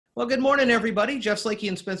Well, good morning, everybody. Jeff Slakey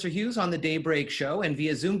and Spencer Hughes on the Daybreak show. And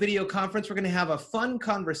via Zoom video conference, we're going to have a fun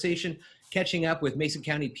conversation catching up with Mason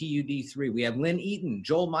County PUD 3. We have Lynn, Eaton,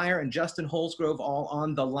 Joel Myer, and Justin Holzgrove all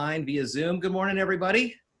on the line via Zoom. Good morning,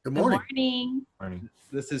 everybody. Good morning. Good morning. Morning.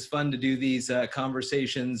 This is fun to do these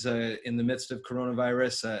conversations in the midst of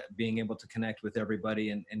coronavirus, being able to connect with everybody,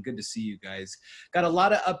 and good to see you guys. Got a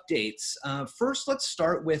lot of updates. First, let's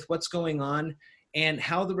start with what's going on and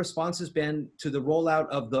how the response has been to the rollout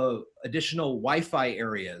of the additional Wi-Fi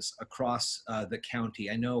areas across the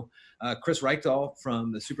county. I know Chris Reichdahl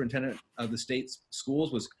from the superintendent of the state's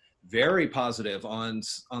schools was very positive on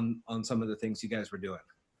some of the things you guys were doing.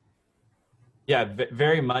 Yeah,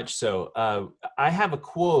 very much so. I have a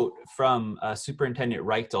quote from Superintendent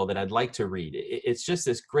Reichdahl that I'd like to read. It's just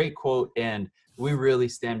this great quote, and we really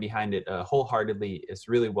stand behind it wholeheartedly. It's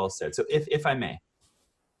really well said. So if I may.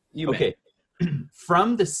 You may. Okay.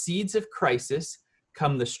 From the seeds of crisis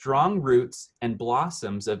come the strong roots and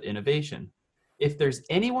blossoms of innovation. If there's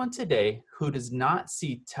anyone today who does not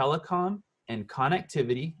see telecom and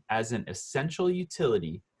connectivity as an essential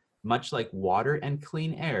utility, much like water and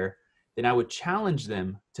clean air, then I would challenge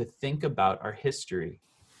them to think about our history.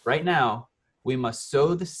 Right now, we must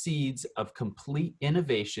sow the seeds of complete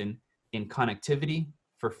innovation in connectivity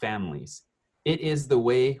for families. It is the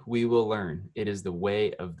way we will learn. It is the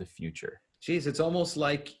way of the future. Geez, it's almost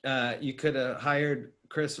like you could have hired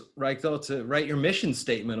Chris Reichdahl to write your mission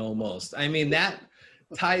statement almost. I mean, that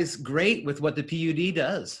ties great with what the PUD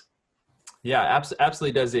does. Yeah,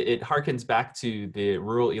 absolutely does. It harkens back to the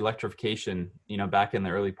rural electrification, back in the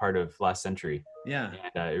early part of last century. Yeah.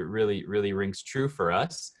 And it really, really rings true for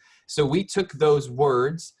us. So we took those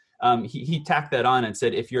words, he tacked that on and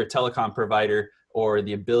said, if you're a telecom provider or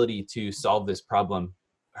the ability to solve this problem,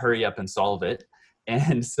 hurry up and solve it.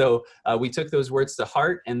 And so we took those words to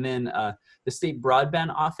heart. And then the state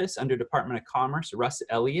broadband office under Department of Commerce, Russ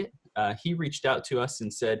Elliott, he reached out to us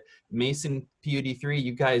and said, Mason PUD3,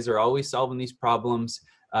 you guys are always solving these problems.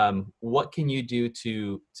 What can you do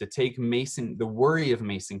to take the worry of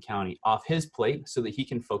Mason County off his plate so that he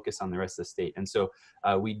can focus on the rest of the state? And so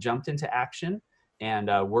we jumped into action and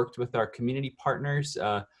worked with our community partners,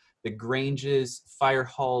 the Granges, fire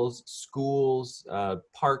halls, schools,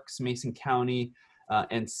 parks, Mason County,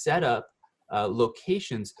 and set up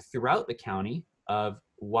locations throughout the county of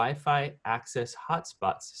Wi-Fi access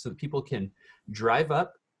hotspots so that people can drive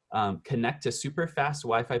up, connect to super fast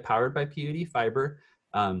Wi-Fi powered by PUD fiber,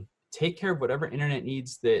 take care of whatever internet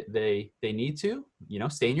needs that they need to,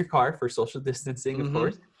 stay in your car for social distancing, of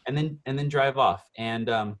course, and then drive off. And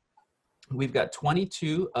we've got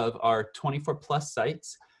 22 of our 24 plus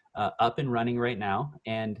sites up and running right now,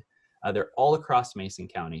 and they're all across Mason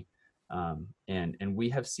County. And we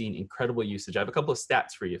have seen incredible usage. I have a couple of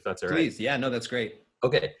stats for you, if that's all right. Please. Yeah, no, that's great.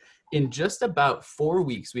 Okay. In just about 4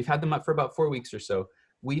 weeks, we've had them up for about 4 weeks or so.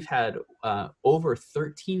 We've had over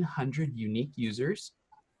 1,300 unique users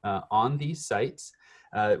on these sites.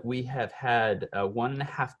 We have had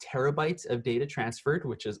 1.5 terabytes of data transferred,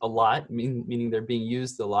 which is a lot, meaning they're being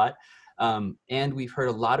used a lot. And we've heard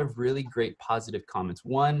a lot of really great positive comments.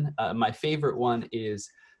 One, my favorite one is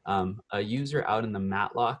a user out in the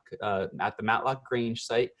Matlock, at the Matlock Grange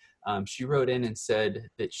site. She wrote in and said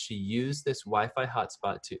that she used this Wi-Fi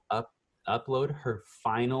hotspot to upload her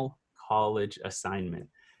final college assignment.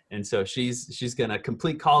 And so she's going to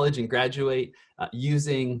complete college and graduate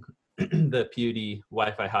using the PUD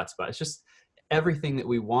Wi-Fi hotspot. It's just everything that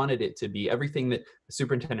we wanted it to be, everything that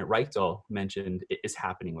Superintendent Reichdahl mentioned is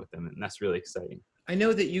happening with them. And that's really exciting. I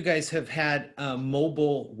know that you guys have had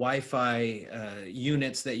mobile Wi-Fi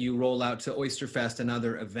units that you roll out to Oysterfest and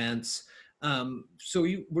other events. So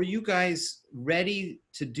were you guys ready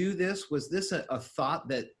to do this? Was this a thought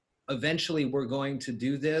that eventually we're going to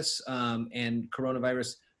do this and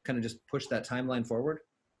coronavirus kind of just pushed that timeline forward?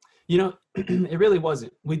 It really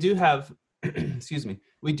wasn't. We do have, excuse me,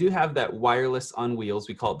 we do have that wireless on wheels.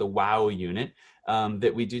 We call it the WOW unit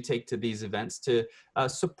that we do take to these events to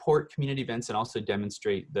support community events and also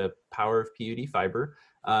demonstrate the power of PUD fiber,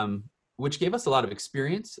 which gave us a lot of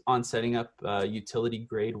experience on setting up utility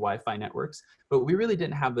grade Wi-Fi networks. But we really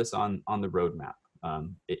didn't have this on the roadmap.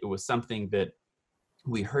 It was something that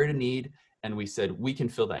we heard a need and we said, we can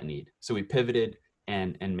fill that need. So we pivoted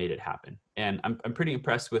and made it happen. And I'm pretty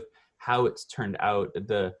impressed with how it's turned out.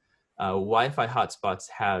 The Wi-Fi hotspots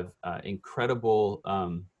have incredible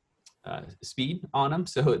speed on them.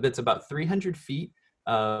 So that's about 300 feet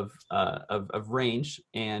of range.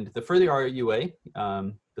 And the further you are away,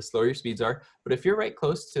 the slower your speeds are. But if you're right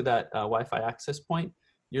close to that Wi-Fi access point,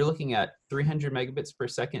 you're looking at 300 megabits per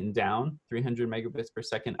second down, 300 megabits per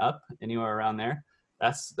second up, anywhere around there.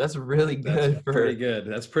 That's really good That's for pretty good.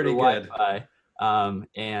 That's pretty good. Wi-Fi.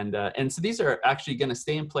 And so these are actually going to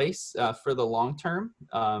stay in place for the long term.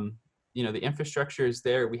 The infrastructure is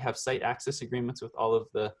there. We have site access agreements with all of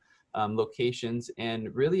the locations,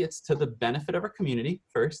 and really it's to the benefit of our community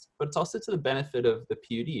first, but it's also to the benefit of the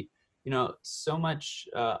PUD. So much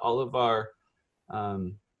all of our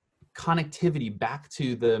connectivity back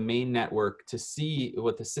to the main network to see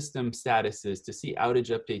what the system status is, to see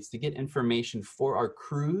outage updates, to get information for our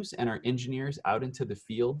crews and our engineers out into the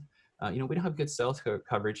field. We don't have good cell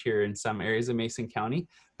coverage here in some areas of Mason County,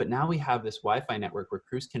 but now we have this Wi-Fi network where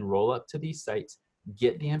crews can roll up to these sites,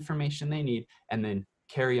 get the information they need, and then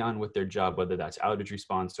carry on with their job, whether that's outage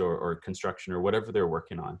response or construction or whatever they're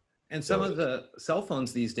working on. And some of the cell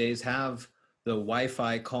phones these days have the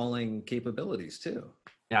Wi-Fi calling capabilities too.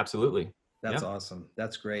 Absolutely. That's awesome.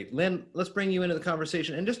 That's great. Lynn, let's bring you into the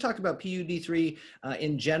conversation and just talk about PUD3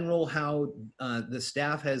 in general, how the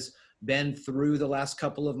staff has been through the last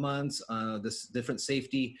couple of months, the different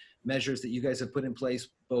safety measures that you guys have put in place,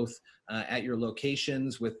 both at your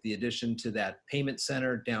locations with the addition to that payment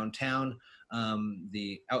center downtown,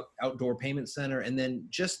 the outdoor payment center, and then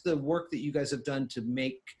just the work that you guys have done to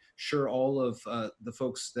make sure all of the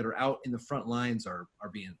folks that are out in the front lines are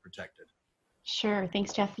being protected. Sure.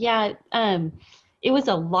 Thanks, Jeff. Yeah, it was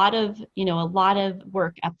a lot of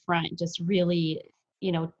work up front, just really,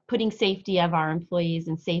 putting safety of our employees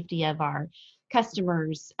and safety of our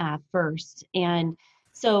customers first. And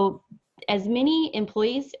so as many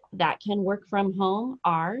employees that can work from home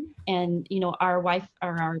are, and,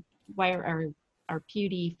 our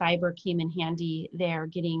PUD fiber came in handy there,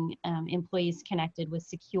 getting employees connected with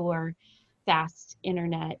secure, fast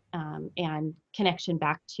internet and connection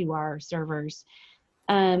back to our servers.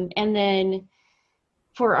 And then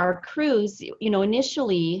for our crews,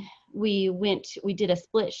 initially we did a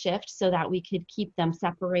split shift so that we could keep them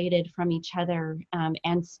separated from each other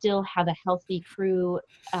and still have a healthy crew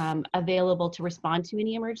available to respond to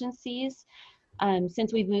any emergencies.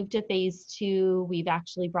 Since we've moved to phase 2, we've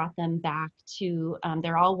actually brought them back to,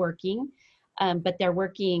 they're all working, but they're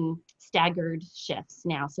working staggered shifts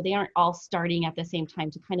now. So they aren't all starting at the same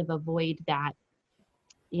time to kind of avoid that,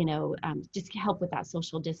 just help with that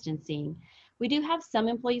social distancing. We do have some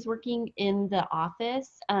employees working in the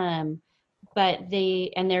office, but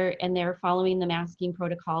they're following the masking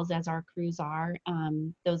protocols as our crews are.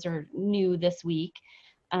 Those are new this week.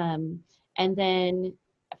 And then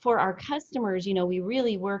for our customers, we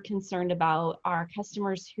really were concerned about our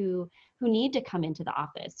customers who need to come into the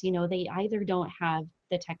office. They either don't have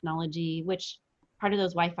the technology, which part of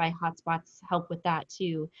those Wi-Fi hotspots help with that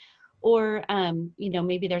too, or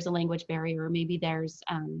maybe there's a language barrier, or maybe there's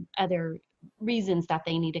other reasons that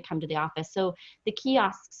they need to come to the office. So the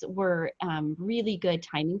kiosks were really good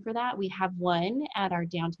timing for that. We have one at our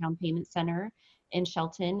downtown payment center in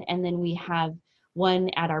Shelton, and then we have one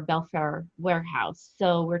at our Belfair warehouse.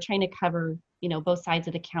 So we're trying to cover, both sides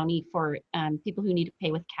of the county for people who need to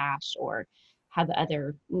pay with cash or have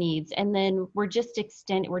other needs. And then we're just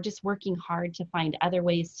working hard to find other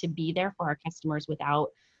ways to be there for our customers without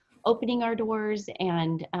opening our doors.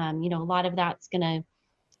 And, a lot of that's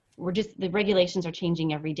the regulations are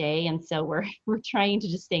changing every day. And so we're trying to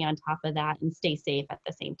just stay on top of that and stay safe at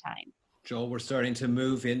the same time. Joel, we're starting to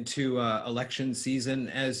move into election season,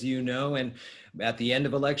 as you know, and at the end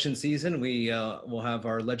of election season, we will have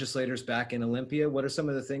our legislators back in Olympia. What are some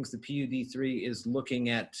of the things the PUD3 is looking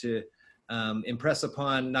at to impress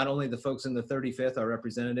upon not only the folks in the 35th, our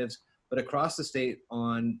representatives, but across the state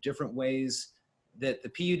on different ways that the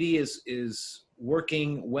PUD is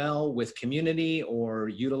working well with community or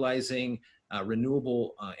utilizing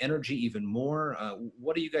renewable energy even more?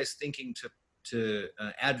 What are you guys thinking to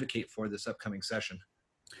advocate for this upcoming session?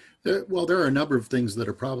 Well, there are a number of things that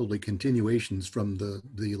are probably continuations from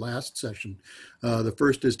the last session. The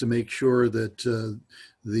first is to make sure that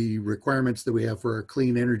the requirements that we have for our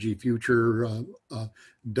clean energy future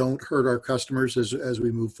don't hurt our customers as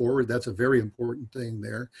we move forward. That's a very important thing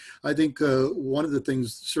there. I think one of the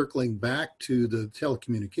things, circling back to the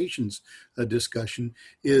telecommunications discussion,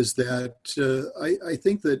 is that I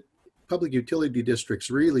think that public utility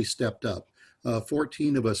districts really stepped up.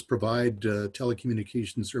 14 of us provide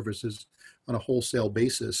telecommunication services on a wholesale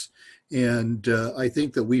basis. And I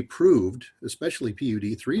think that we proved, especially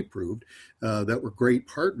PUD3 proved, that we're great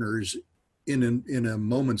partners in a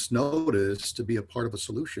moment's notice to be a part of a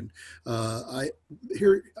solution.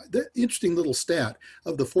 Here, the interesting little stat,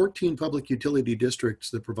 of the 14 public utility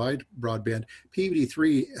districts that provide broadband,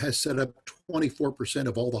 PUD3 has set up 24%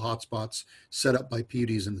 of all the hotspots set up by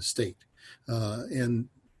PUDs in the state. And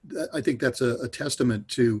I think that's a testament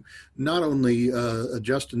to not only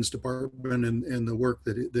Justin's department and the work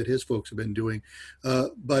that his folks have been doing,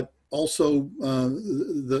 but also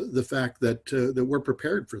the fact that that we're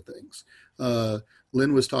prepared for things.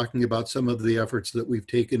 Lynn was talking about some of the efforts that we've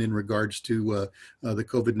taken in regards to the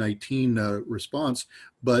COVID-19 response,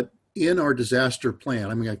 but in our disaster plan,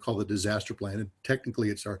 I mean, I call it disaster plan, and technically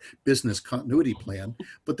it's our business continuity plan,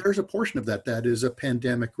 but there's a portion of that is a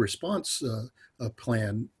pandemic response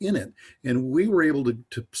plan in it. And we were able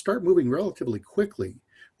to start moving relatively quickly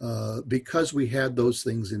because we had those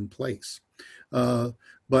things in place. But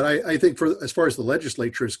I think as far as the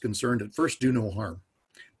legislature is concerned, at first, do no harm.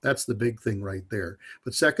 That's the big thing right there.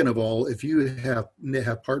 But second of all, if you have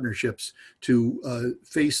partnerships to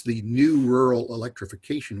face the new rural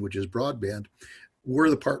electrification, which is broadband, we're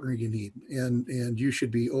the partner you need, and you should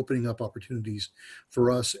be opening up opportunities for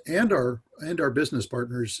us and our business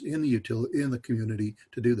partners in the community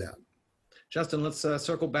to do that. Justin, let's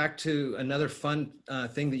circle back to another fun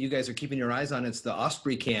thing that you guys are keeping your eyes on. It's the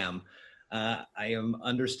Osprey cam. I am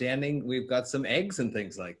understanding we've got some eggs and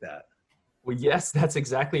things like that. Well, yes, that's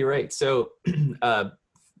exactly right. So at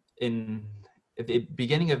the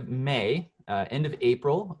beginning of May, end of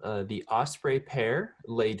April, the Osprey pair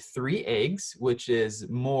laid 3 eggs, which is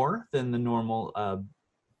more than the normal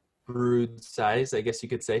brood size, I guess you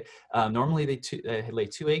could say. Normally they lay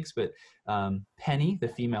 2 eggs, but Penny, the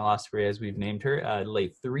female Osprey, as we've named her,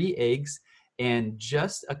 laid 3 eggs. And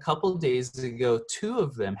just a couple days ago, 2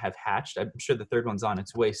 of them have hatched. I'm sure the 3rd one's on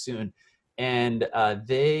its way soon. And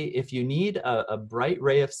if you need a bright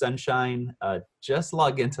ray of sunshine, just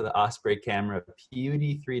log into the Osprey camera,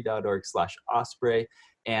 pud3.org/Osprey.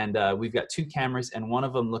 And we've got 2 cameras, and one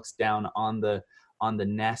of them looks down on the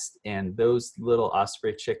nest. And those little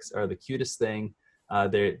Osprey chicks are the cutest thing.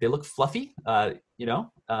 They look fluffy,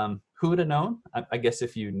 who would have known? I guess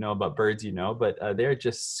if you know about birds, you know, but they're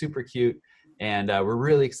just super cute. And we're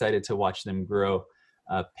really excited to watch them grow.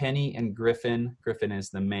 Penny and Griffin is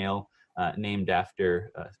the male, named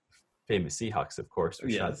after famous Seahawks, of course.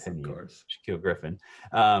 Yes, Penny, of course. Shaquille Griffin.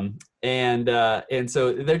 And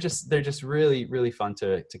so they're just really, really fun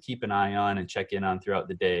to keep an eye on and check in on throughout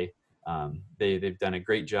the day. They've done a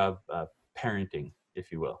great job parenting,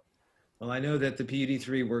 if you will. Well, I know that the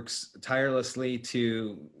PUD3 works tirelessly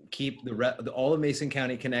to keep all of Mason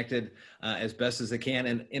County connected as best as they can.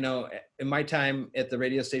 And, in my time at the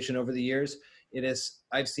radio station over the years,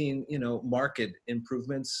 I've seen, marked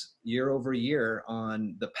improvements year over year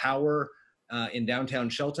on the power in downtown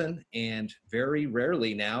Shelton. And very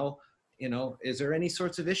rarely now, is there any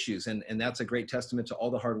sorts of issues? And that's a great testament to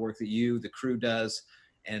all the hard work that the crew does,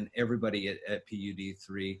 and everybody at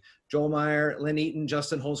PUD3. Joel Myer, Lynn Eaton,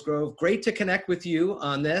 Justin Holzgrove, great to connect with you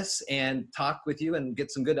on this and talk with you and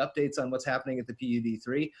get some good updates on what's happening at the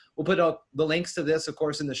PUD3. We'll put up the links to this, of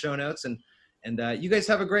course, in the show notes. And you guys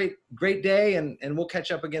have a great day, and we'll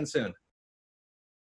catch up again soon.